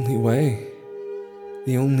it's the only way.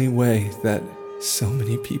 The only way that so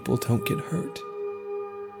many people don't get hurt.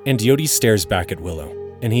 And Diodi stares back at Willow,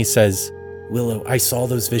 and he says, Willow, I saw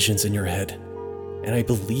those visions in your head, and I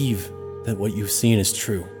believe that what you've seen is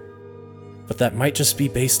true. But that might just be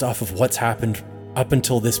based off of what's happened up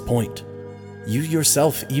until this point. You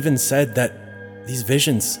yourself even said that these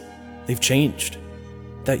visions, they've changed.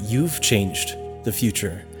 That you've changed the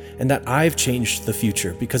future, and that I've changed the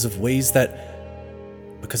future because of ways that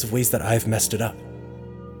I've messed it up.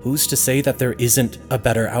 Who's to say that there isn't a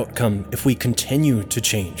better outcome if we continue to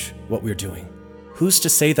change what we're doing? Who's to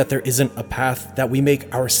say that there isn't a path that we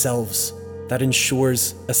make ourselves that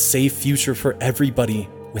ensures a safe future for everybody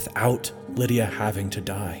without Lydia having to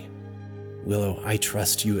die? Willow, I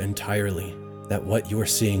trust you entirely that what you're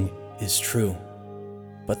seeing is true,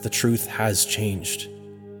 but the truth has changed,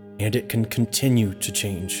 and it can continue to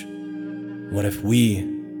change. What if we,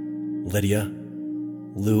 Lydia,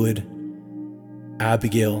 Luid,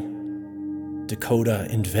 Abigail, Dakota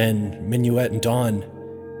and Ven, Minuet and Dawn,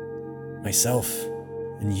 myself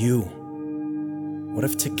and you, what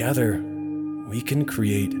if together we can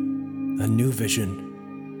create a new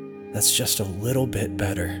vision that's just a little bit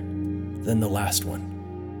better than the last one?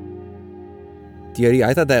 Diodi,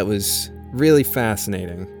 I thought that was really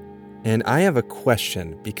fascinating. And I have a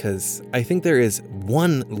question because I think there is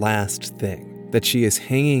one last thing that she is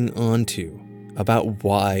hanging on to about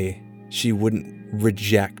why she wouldn't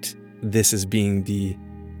reject this as being the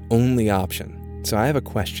only option. So I have a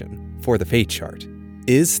question for the fate chart.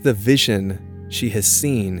 Is the vision she has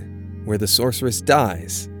seen where the sorceress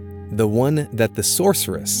dies the one that the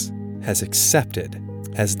sorceress has accepted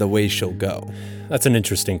as the way she'll go? That's an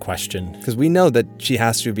interesting question. Because we know that she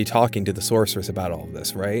has to be talking to the sorceress about all of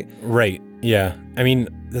this, right? Right, yeah. I mean,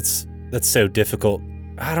 that's so difficult.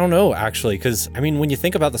 I don't know, actually, because, I mean, when you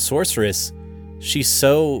think about the sorceress, she's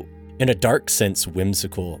so, in a dark sense,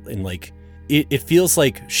 whimsical. And, like, it feels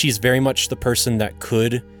like she's very much the person that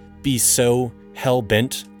could be so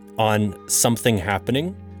hell-bent on something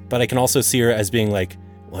happening, but I can also see her as being like,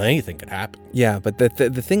 well, anything could happen. Yeah, but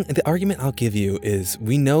the argument I'll give you is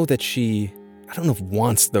we know that she, I don't know if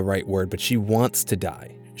wants the right word, but she wants to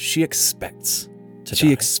die. She expects to die.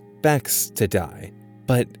 She expects to die.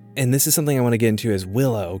 But, and this is something I want to get into as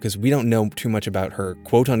Willow, because we don't know too much about her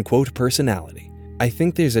quote-unquote personality. I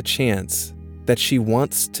think there's a chance that she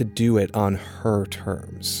wants to do it on her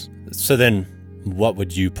terms. So then, what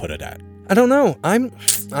would you put it at? I don't know. I'm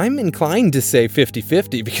inclined to say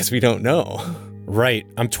 50-50 because we don't know. Right.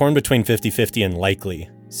 I'm torn between 50-50 and likely.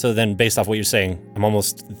 So then, based off what you're saying, I'm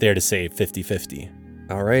almost there to say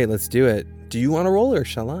 50-50. All right, let's do it. Do you want to roll or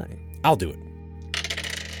shall I? I'll do it.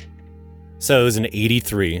 So it was an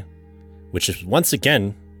 83, which is, once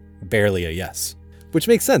again, barely a yes. Which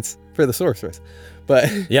makes sense for the sorceress. But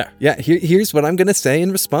yeah, here's what I'm going to say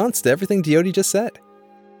in response to everything Diodi just said.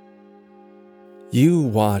 You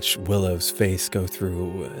watch Willow's face go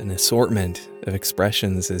through an assortment of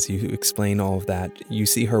expressions as you explain all of that. You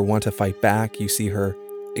see her want to fight back. You see her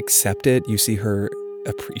accept it. You see her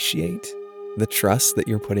appreciate the trust that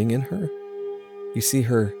you're putting in her. You see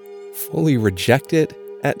her fully reject it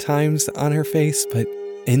at times on her face, but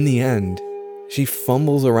in the end, she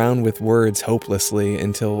fumbles around with words hopelessly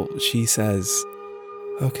until she says,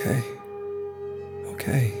 Okay,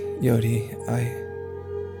 Yodi,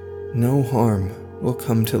 no harm will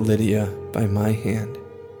come to Lydia by my hand.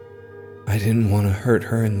 I didn't want to hurt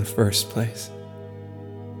her in the first place.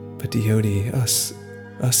 But Yodi,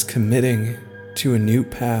 us committing to a new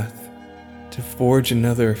path, to forge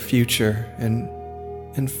another future,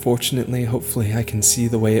 and fortunately, hopefully, I can see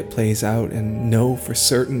the way it plays out and know for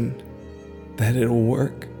certain that it'll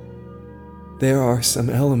work. There are some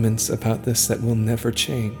elements about this that will never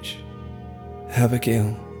change.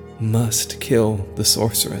 Abigail must kill the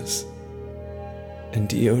sorceress. And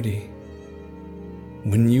Diodi,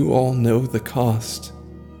 when you all know the cost,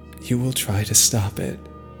 you will try to stop it.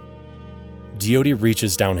 Diodi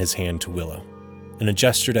reaches down his hand to Willow in a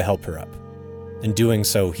gesture to help her up. In doing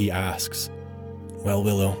so, he asks, Well,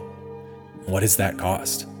 Willow, what is that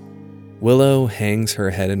cost? Willow hangs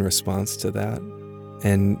her head in response to that,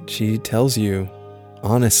 and she tells you,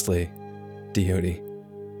 honestly, Diodi,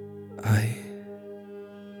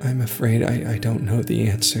 I'm afraid I don't know the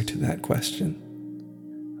answer to that question.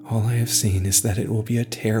 All I have seen is that it will be a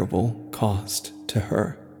terrible cost to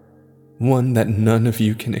her, one that none of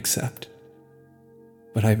you can accept.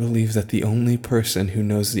 But I believe that the only person who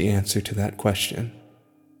knows the answer to that question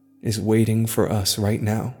is waiting for us right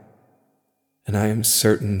now, and I am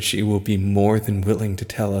certain she will be more than willing to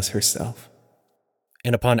tell us herself.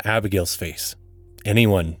 And upon Abigail's face,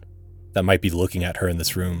 anyone that might be looking at her in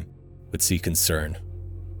this room would see concern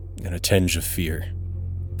and a tinge of fear,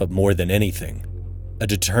 but more than anything, a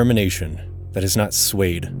determination that is not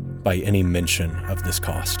swayed by any mention of this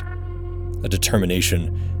cost. A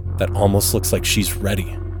determination that almost looks like she's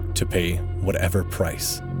ready to pay whatever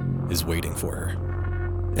price is waiting for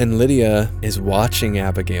her. And Lydia is watching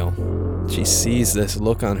Abigail. She sees this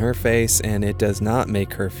look on her face, and it does not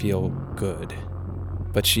make her feel good.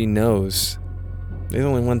 But she knows there's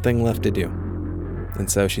only one thing left to do. And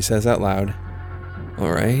so she says out loud,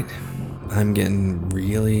 All right, I'm getting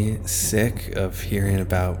really sick of hearing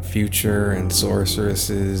about future and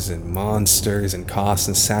sorceresses and monsters and costs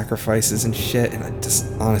and sacrifices and shit. And I just,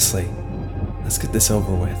 honestly, let's get this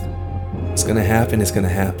over with. It's gonna happen, it's gonna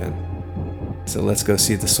happen. So let's go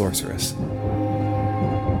see the sorceress.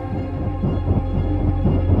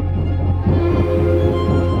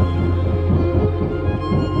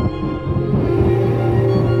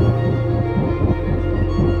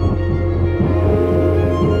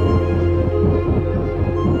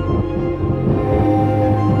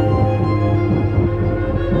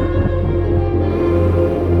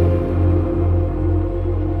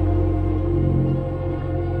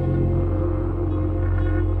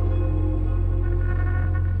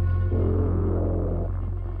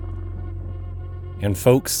 And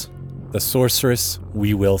folks, the sorceress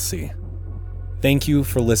we will see. Thank you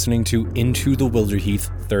for listening to Into the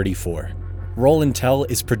Wilderheath 34. Roll and Tell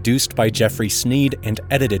is produced by Jeffrey Sneed and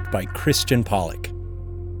edited by Christian Pollock.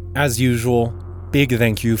 As usual, big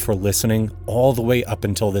thank you for listening all the way up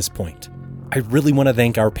until this point. I really want to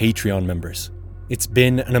thank our Patreon members. It's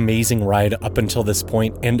been an amazing ride up until this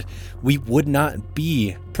point, and we would not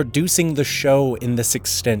be producing the show in this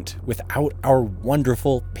extent without our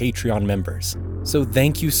wonderful Patreon members. So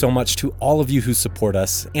thank you so much to all of you who support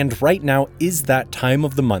us, and right now is that time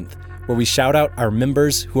of the month where we shout out our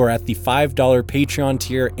members who are at the $5 Patreon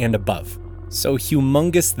tier and above. So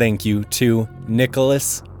humongous thank you to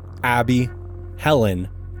Nicholas, Abby, Helen,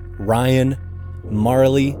 Ryan,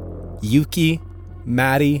 Marley, Yuki,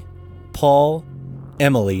 Maddie, Paul,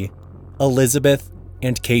 Emily, Elizabeth,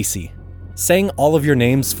 and Casey. Saying all of your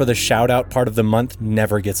names for the shout-out part of the month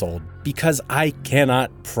never gets old, because I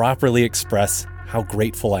cannot properly express how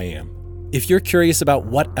grateful I am. If you're curious about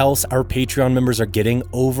what else our Patreon members are getting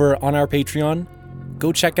over on our Patreon,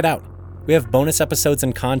 go check it out. We have bonus episodes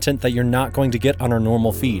and content that you're not going to get on our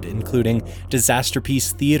normal feed, including Disaster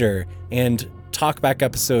Piece Theater and talkback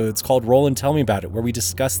episodes called Roll and Tell Me About It, where we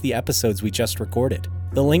discuss the episodes we just recorded.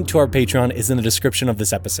 The link to our Patreon is in the description of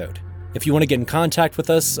this episode. If you want to get in contact with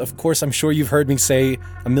us, of course, I'm sure you've heard me say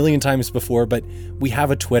a million times before, but we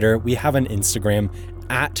have a Twitter, we have an Instagram,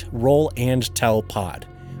 at Roll and Tell Pod.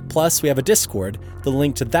 Plus, we have a Discord. The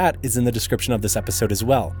link to that is in the description of this episode as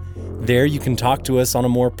well. There you can talk to us on a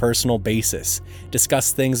more personal basis,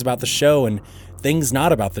 discuss things about the show and things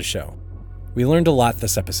not about the show. We learned a lot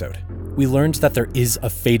this episode. We learned that there is a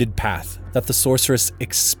fated path that the sorceress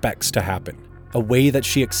expects to happen, a way that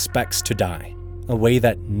she expects to die, a way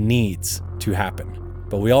that needs to happen.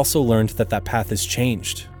 But we also learned that that path has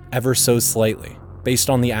changed, ever so slightly, based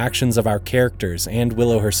on the actions of our characters and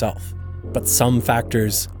Willow herself. But some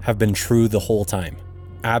factors have been true the whole time.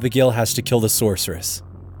 Abigail has to kill the sorceress.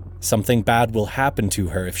 Something bad will happen to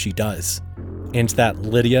her if she does. And that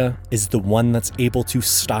Lydia is the one that's able to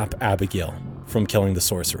stop Abigail from killing the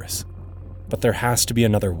sorceress. But there has to be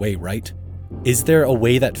another way, right? Is there a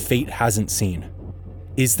way that fate hasn't seen?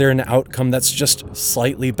 Is there an outcome that's just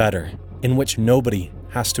slightly better, in which nobody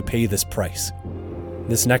has to pay this price?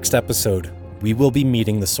 This next episode, we will be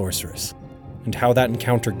meeting the sorceress. And how that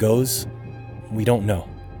encounter goes, we don't know.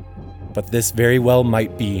 But this very well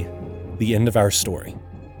might be the end of our story.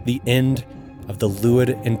 The end of the Lewd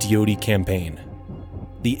and Diode campaign.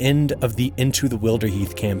 The end of the Into the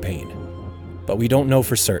Wilderheath campaign. But we don't know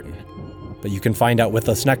for certain. But you can find out with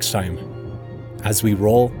us next time as we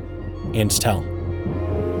roll and tell.